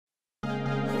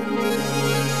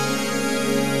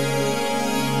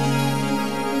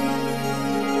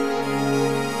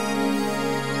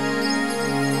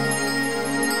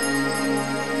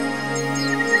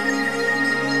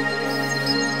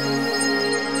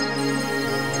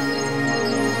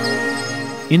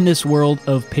In this world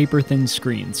of paper-thin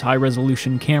screens,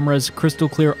 high-resolution cameras,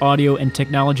 crystal-clear audio, and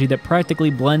technology that practically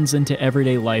blends into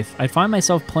everyday life, I find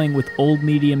myself playing with old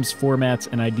mediums, formats,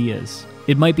 and ideas.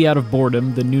 It might be out of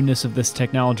boredom, the newness of this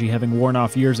technology having worn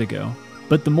off years ago.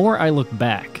 But the more I look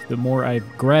back, the more I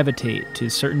gravitate to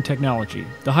certain technology,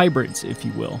 the hybrids, if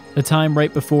you will. A time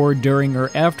right before, during, or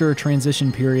after a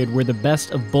transition period where the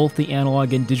best of both the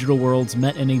analog and digital worlds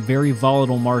met in a very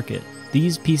volatile market.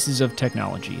 These pieces of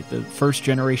technology, the first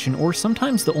generation or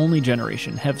sometimes the only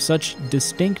generation, have such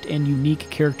distinct and unique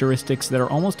characteristics that are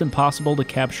almost impossible to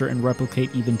capture and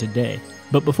replicate even today.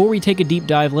 But before we take a deep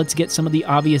dive, let's get some of the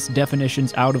obvious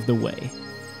definitions out of the way.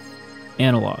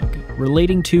 Analog,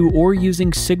 relating to or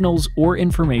using signals or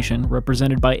information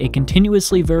represented by a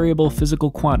continuously variable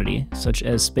physical quantity, such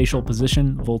as spatial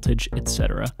position, voltage,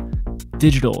 etc.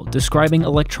 Digital, describing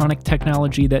electronic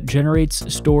technology that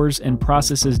generates, stores, and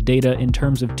processes data in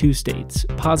terms of two states,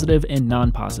 positive and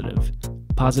non-positive.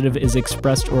 Positive is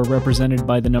expressed or represented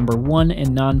by the number 1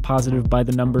 and non-positive by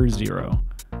the number 0.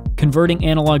 Converting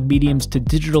analog mediums to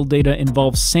digital data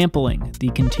involves sampling the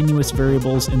continuous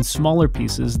variables in smaller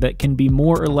pieces that can be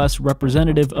more or less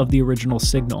representative of the original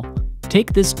signal.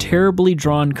 Take this terribly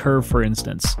drawn curve for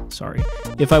instance.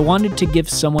 If I wanted to give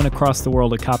someone across the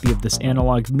world a copy of this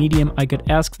analog medium, I could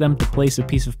ask them to place a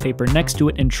piece of paper next to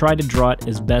it and try to draw it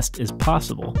as best as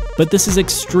possible. But this is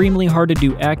extremely hard to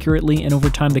do accurately, and over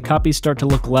time the copies start to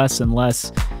look less and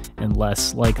less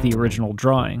like the original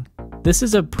drawing. This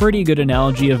is a pretty good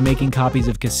analogy of making copies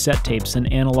of cassette tapes in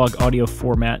analog audio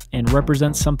format and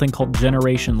represents something called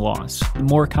generation loss. The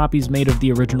more copies made of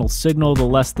the original signal, the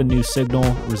less the new signal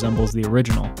resembles the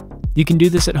original. You can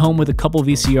do this at home with a couple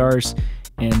VCRs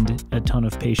and a ton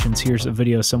of patience. Here's a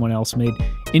video someone else made.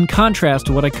 In contrast,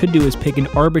 what I could do is pick an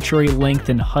arbitrary length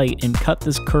and height and cut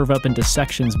this curve up into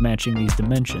sections matching these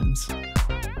dimensions.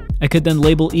 I could then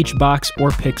label each box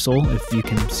or pixel, if you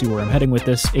can see where I'm heading with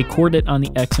this, a coordinate on the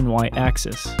X and Y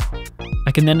axis.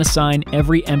 I can then assign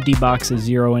every empty box a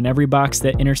 0 and every box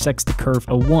that intersects the curve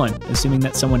a 1. Assuming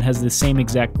that someone has the same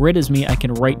exact grid as me, I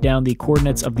can write down the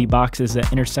coordinates of the boxes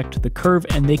that intersect the curve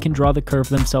and they can draw the curve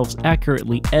themselves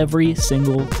accurately every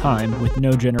single time with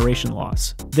no generation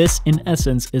loss. This, in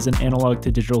essence, is an analog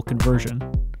to digital conversion.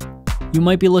 You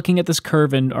might be looking at this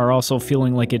curve and are also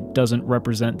feeling like it doesn't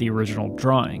represent the original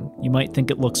drawing. You might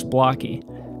think it looks blocky.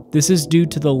 This is due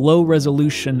to the low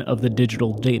resolution of the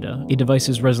digital data. A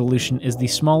device's resolution is the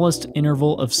smallest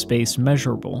interval of space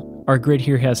measurable. Our grid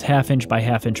here has half-inch by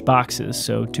half-inch boxes,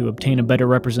 so to obtain a better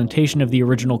representation of the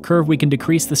original curve, we can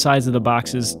decrease the size of the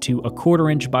boxes to a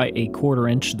 1/4 inch by a 1/4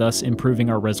 inch, thus improving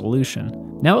our resolution.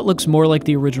 Now it looks more like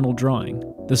the original drawing.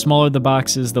 The smaller the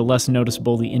boxes, the less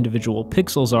noticeable the individual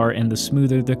pixels are, and the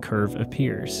smoother the curve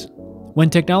appears. When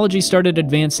technology started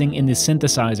advancing in the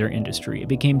synthesizer industry, it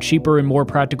became cheaper and more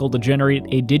practical to generate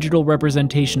a digital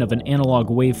representation of an analog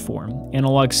waveform.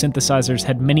 Analog synthesizers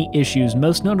had many issues,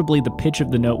 most notably the pitch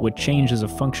of the note would change as a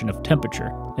function of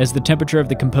temperature. As the temperature of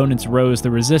the components rose,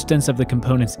 the resistance of the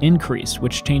components increased,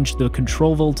 which changed the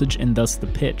control voltage and thus the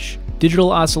pitch.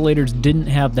 Digital oscillators didn't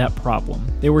have that problem.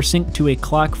 They were synced to a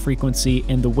clock frequency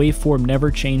and the waveform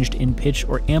never changed in pitch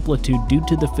or amplitude due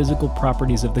to the physical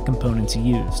properties of the components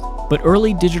used. But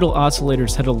early digital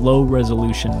oscillators had a low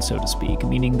resolution, so to speak,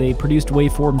 meaning they produced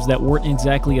waveforms that weren't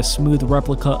exactly a smooth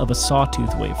replica of a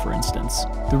sawtooth wave, for instance.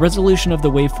 The resolution of the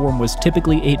waveform was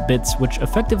typically 8 bits, which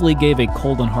effectively gave a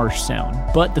cold and harsh sound.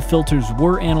 But the filters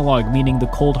were analog, meaning the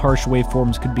cold, harsh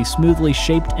waveforms could be smoothly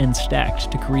shaped and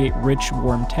stacked to create rich,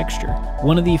 warm texture.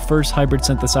 One of the first hybrid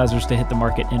synthesizers to hit the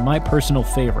market, and my personal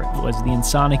favorite, was the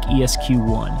Ensoniq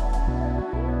ESQ1.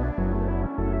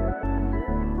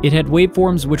 It had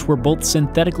waveforms which were both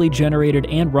synthetically generated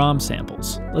and ROM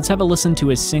samples. Let's have a listen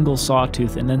to a single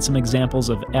sawtooth and then some examples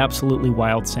of absolutely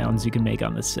wild sounds you can make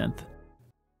on this synth.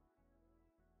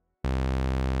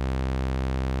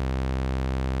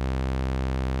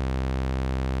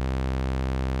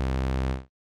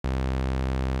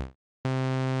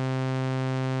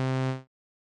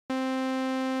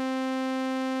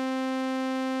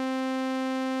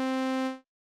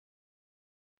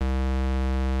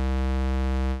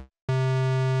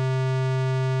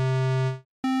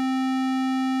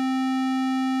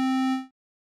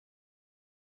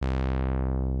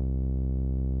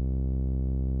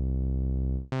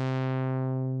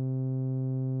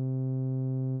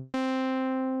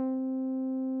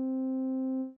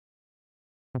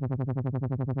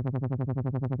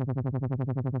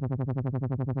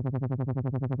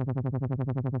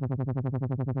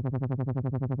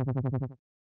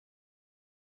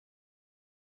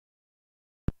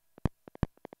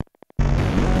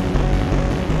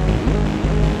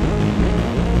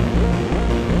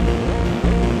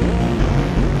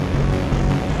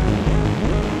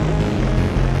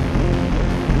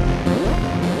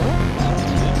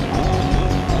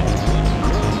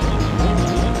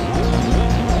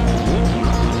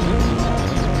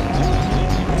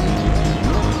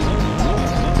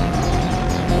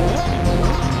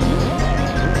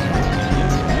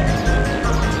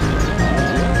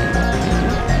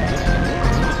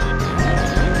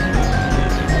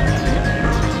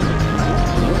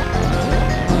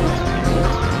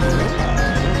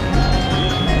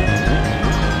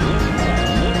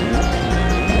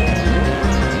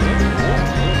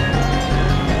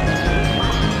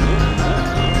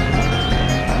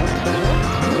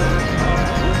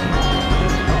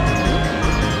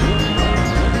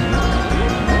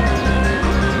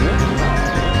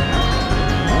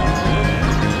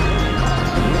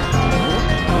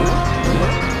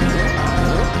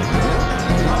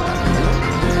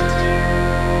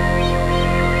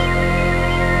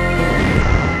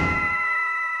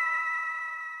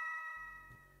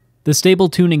 The stable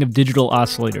tuning of digital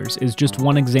oscillators is just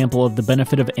one example of the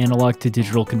benefit of analog to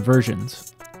digital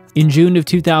conversions. In June of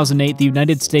 2008, the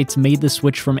United States made the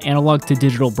switch from analog to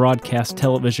digital broadcast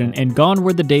television, and gone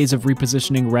were the days of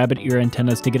repositioning rabbit ear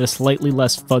antennas to get a slightly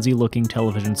less fuzzy-looking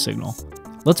television signal.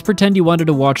 Let's pretend you wanted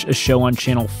to watch a show on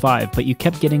Channel 5, but you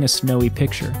kept getting a snowy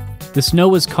picture. The snow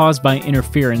was caused by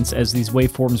interference, as these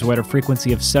waveforms were at a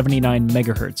frequency of 79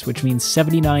 MHz, which means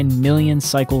 79 million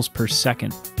cycles per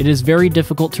second. It is very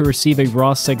difficult to receive a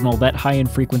raw signal that high in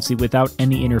frequency without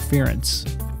any interference.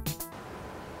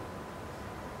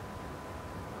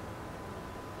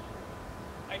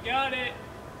 I got it!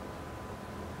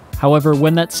 However,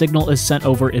 when that signal is sent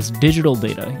over as digital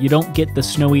data, you don't get the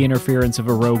snowy interference of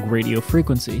a rogue radio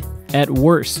frequency. At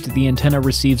worst, the antenna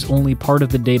receives only part of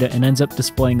the data and ends up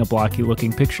displaying a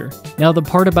blocky-looking picture. Now, the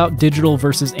part about digital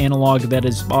versus analog that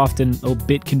is often a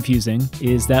bit confusing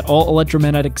is that all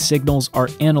electromagnetic signals are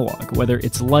analog, whether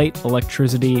it's light,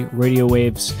 electricity, radio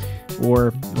waves,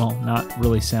 or, well, not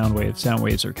really sound waves. Sound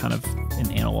waves are kind of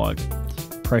an analog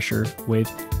pressure wave.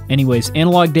 Anyways,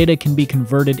 analog data can be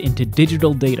converted into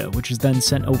digital data, which is then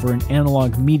sent over an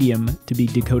analog medium to be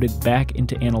decoded back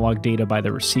into analog data by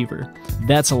the receiver.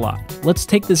 That's a lot. Let's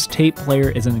take this tape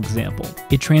player as an example.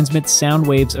 It transmits sound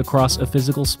waves across a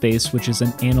physical space, which is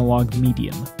an analog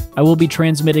medium. I will be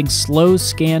transmitting slow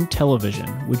scan television,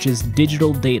 which is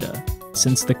digital data,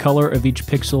 since the color of each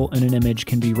pixel in an image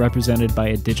can be represented by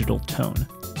a digital tone.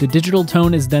 The digital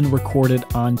tone is then recorded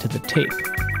onto the tape.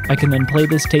 I can then play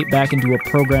this tape back into a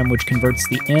program which converts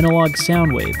the analog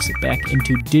sound waves back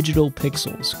into digital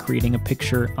pixels, creating a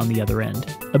picture on the other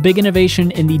end. A big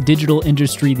innovation in the digital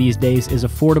industry these days is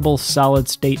affordable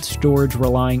solid-state storage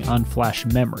relying on flash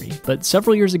memory. But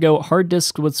several years ago, hard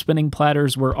disks with spinning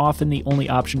platters were often the only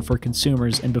option for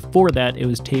consumers, and before that, it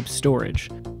was tape storage.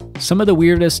 Some of the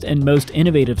weirdest and most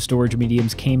innovative storage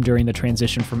mediums came during the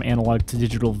transition from analog to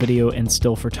digital video and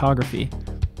still photography.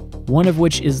 One of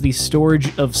which is the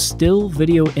storage of still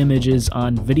video images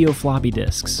on video floppy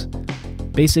disks.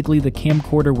 Basically, the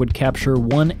camcorder would capture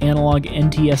one analog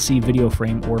NTSC video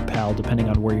frame, or PAL depending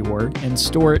on where you were, and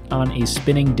store it on a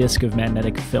spinning disc of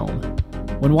magnetic film.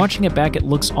 When watching it back, it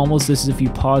looks almost as if you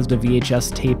paused a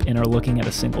VHS tape and are looking at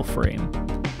a single frame.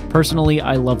 Personally,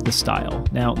 I love the style.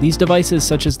 Now, these devices,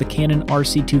 such as the Canon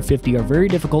RC250, are very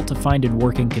difficult to find in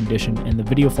working condition, and the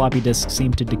video floppy disks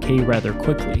seem to decay rather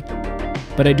quickly.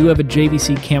 But I do have a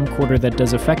JVC camcorder that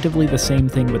does effectively the same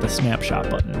thing with a snapshot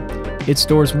button. It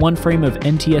stores one frame of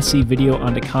NTSC video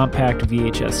onto compact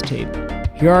VHS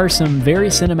tape. Here are some very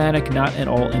cinematic, not at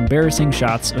all embarrassing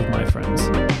shots of my friends.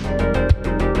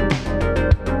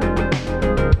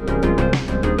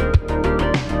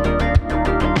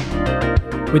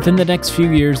 Within the next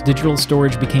few years, digital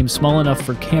storage became small enough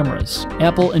for cameras.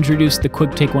 Apple introduced the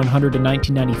QuickTake 100 in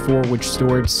 1994, which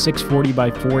stored 640 by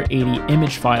 480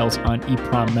 image files on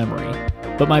EEPROM memory.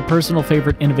 But my personal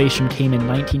favorite innovation came in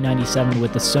 1997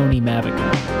 with the Sony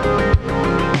Mavica.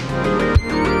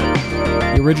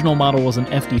 The original model was an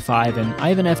FD5, and I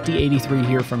have an FD83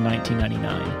 here from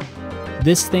 1999.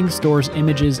 This thing stores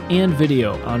images and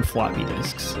video on floppy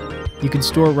disks. You can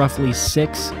store roughly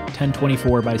 6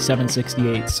 1024 by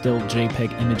 768 still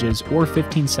JPEG images, or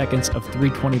 15 seconds of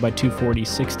 320 by 240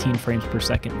 16 frames per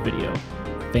second video.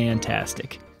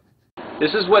 Fantastic.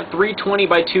 This is what 320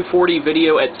 by 240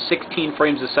 video at 16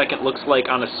 frames a second looks like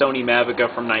on a Sony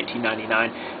Mavica from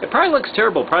 1999. It probably looks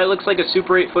terrible, probably looks like a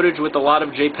Super 8 footage with a lot of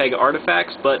JPEG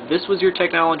artifacts, but this was your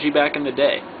technology back in the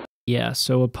day. Yeah,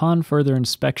 so upon further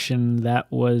inspection,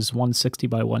 that was 160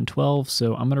 by 112,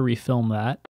 so I'm going to refilm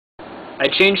that. I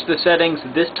changed the settings.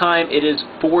 This time it is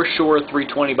for sure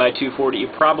 320 by 240. You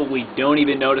probably don't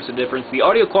even notice a difference. The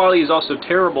audio quality is also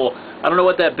terrible. I don't know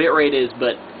what that bitrate is,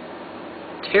 but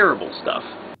terrible stuff.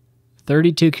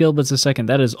 32 kilobits a second.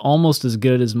 That is almost as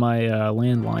good as my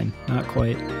landline. Not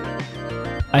quite.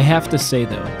 I have to say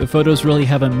though, the photos really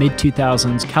have a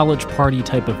mid-2000s college party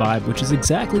type of vibe, which is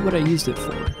exactly what I used it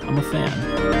for. I'm a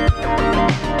fan.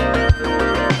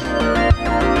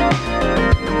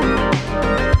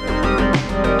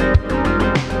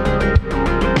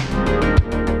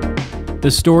 The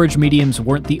storage mediums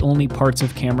weren't the only parts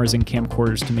of cameras and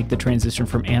camcorders to make the transition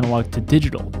from analog to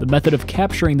digital. The method of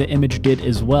capturing the image did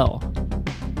as well.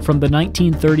 From the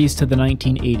 1930s to the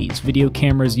 1980s, video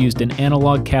cameras used an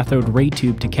analog cathode ray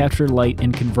tube to capture light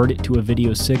and convert it to a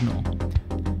video signal.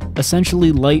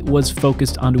 Essentially, light was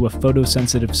focused onto a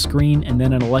photosensitive screen, and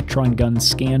then an electron gun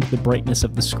scanned the brightness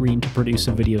of the screen to produce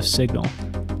a video signal.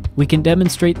 We can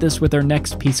demonstrate this with our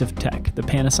next piece of tech, the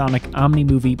Panasonic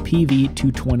OmniMovie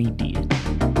PV220D.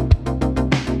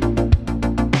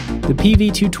 The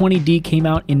PV220D came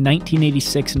out in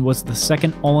 1986 and was the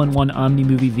second all-in-one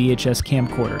OmniMovie VHS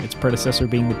camcorder, its predecessor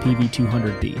being the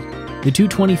PV200D. The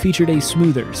 220 featured a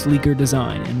smoother, sleeker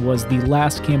design and was the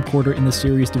last camcorder in the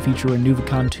series to feature a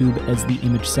Nuvicon tube as the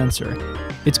image sensor.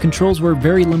 Its controls were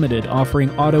very limited, offering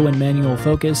auto and manual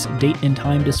focus, date and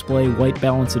time display, white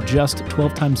balance adjust,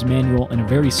 12 times manual, and a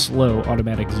very slow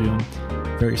automatic zoom.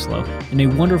 Very slow. And a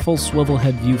wonderful swivel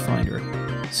head viewfinder.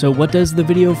 So what does the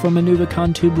video from a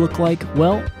Nuvicon tube look like?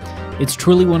 Well, it's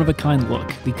truly one-of-a-kind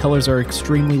look. The colors are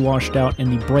extremely washed out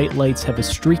and the bright lights have a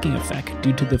streaking effect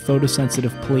due to the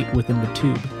photosensitive plate within the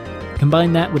tube.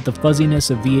 Combine that with the fuzziness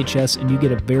of VHS and you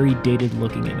get a very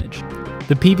dated-looking image.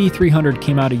 The PV300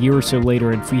 came out a year or so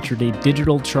later and featured a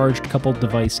digital charged coupled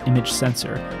device image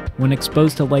sensor. When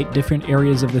exposed to light, different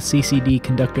areas of the CCD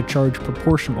conduct a charge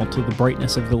proportional to the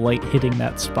brightness of the light hitting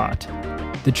that spot.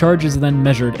 The charge is then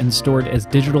measured and stored as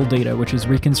digital data, which is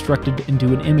reconstructed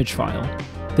into an image file.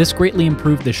 This greatly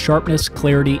improved the sharpness,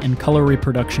 clarity, and color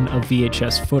reproduction of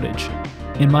VHS footage.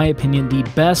 In my opinion, the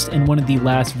best and one of the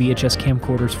last VHS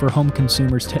camcorders for home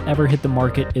consumers to ever hit the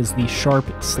market is the Sharp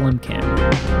Slim Cam.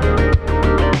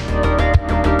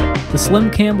 The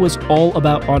Slim Cam was all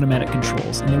about automatic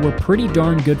controls, and they were pretty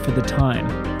darn good for the time.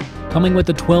 Coming with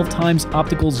a 12 times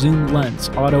optical zoom lens,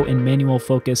 auto and manual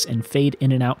focus, and fade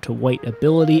in and out to white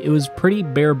ability, it was pretty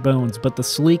bare bones, but the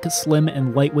sleek, slim,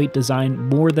 and lightweight design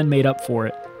more than made up for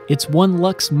it. Its 1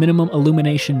 lux minimum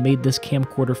illumination made this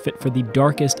camcorder fit for the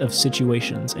darkest of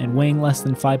situations, and weighing less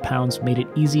than 5 pounds made it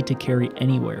easy to carry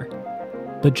anywhere.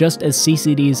 But just as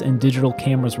CCDs and digital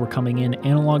cameras were coming in,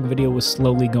 analog video was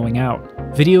slowly going out.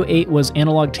 Video 8 was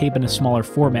analog tape in a smaller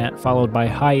format, followed by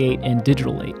High 8 and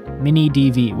Digital 8. Mini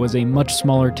DV was a much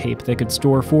smaller tape that could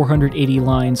store 480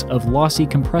 lines of lossy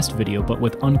compressed video but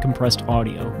with uncompressed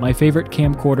audio. My favorite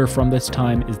camcorder from this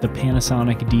time is the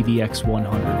Panasonic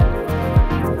DVX100.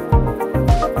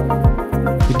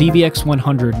 The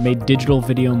DVX100 made digital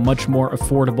video much more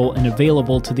affordable and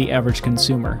available to the average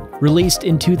consumer. Released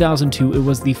in 2002, it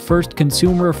was the first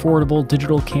consumer-affordable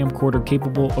digital camcorder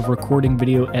capable of recording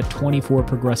video at 24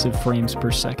 progressive frames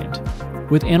per second.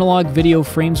 With analog video,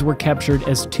 frames were captured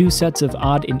as 2 sets of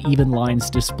odd and even lines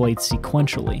displayed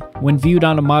sequentially. When viewed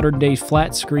on a modern-day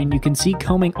flat screen, you can see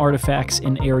combing artifacts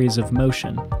in areas of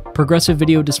motion. Progressive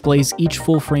video displays each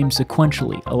full frame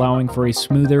sequentially, allowing for a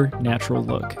smoother, natural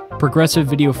look. Progressive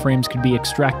video frames could be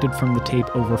extracted from the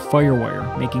tape over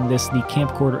FireWire, making this the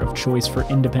camcorder of choice for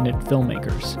independent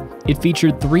filmmakers. It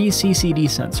featured 3 CCD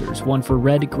sensors, one for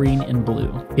red, green, and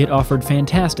blue. It offered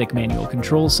fantastic manual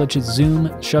controls such as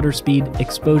zoom, shutter speed,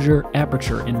 exposure,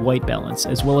 aperture, and white balance,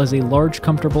 as well as a large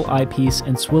comfortable eyepiece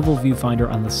and swivel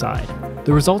viewfinder on the side.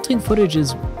 The resulting footage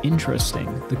is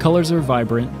interesting. The colors are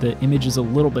vibrant, the image is a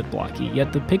little bit blocky,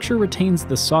 yet the picture retains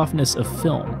the softness of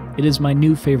film. It is my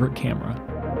new favorite camera.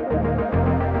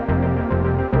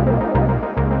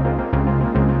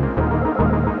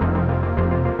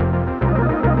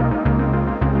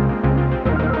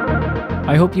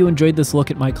 I hope you enjoyed this look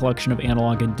at my collection of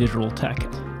analog and digital tech.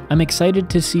 I'm excited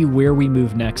to see where we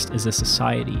move next as a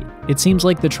society. It seems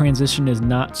like the transition is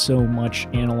not so much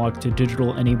analog to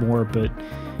digital anymore, but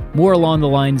more along the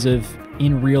lines of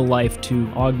in real life to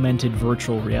augmented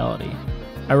virtual reality.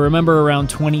 I remember around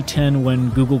 2010 when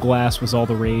Google Glass was all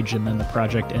the rage and then the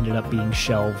project ended up being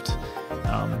shelved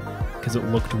because it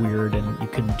looked weird and you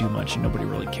couldn't do much and nobody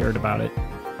really cared about it.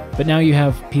 But now you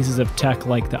have pieces of tech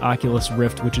like the Oculus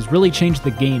Rift, which has really changed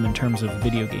the game in terms of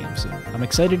video games. I'm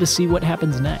excited to see what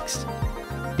happens next.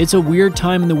 It's a weird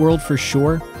time in the world for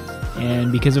sure, and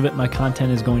because of it my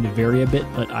content is going to vary a bit,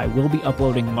 but I will be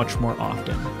uploading much more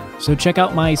often. So check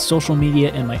out my social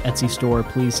media and my Etsy store.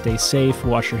 Please stay safe,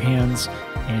 wash your hands,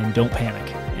 and don't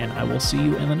panic. And I will see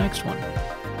you in the next one.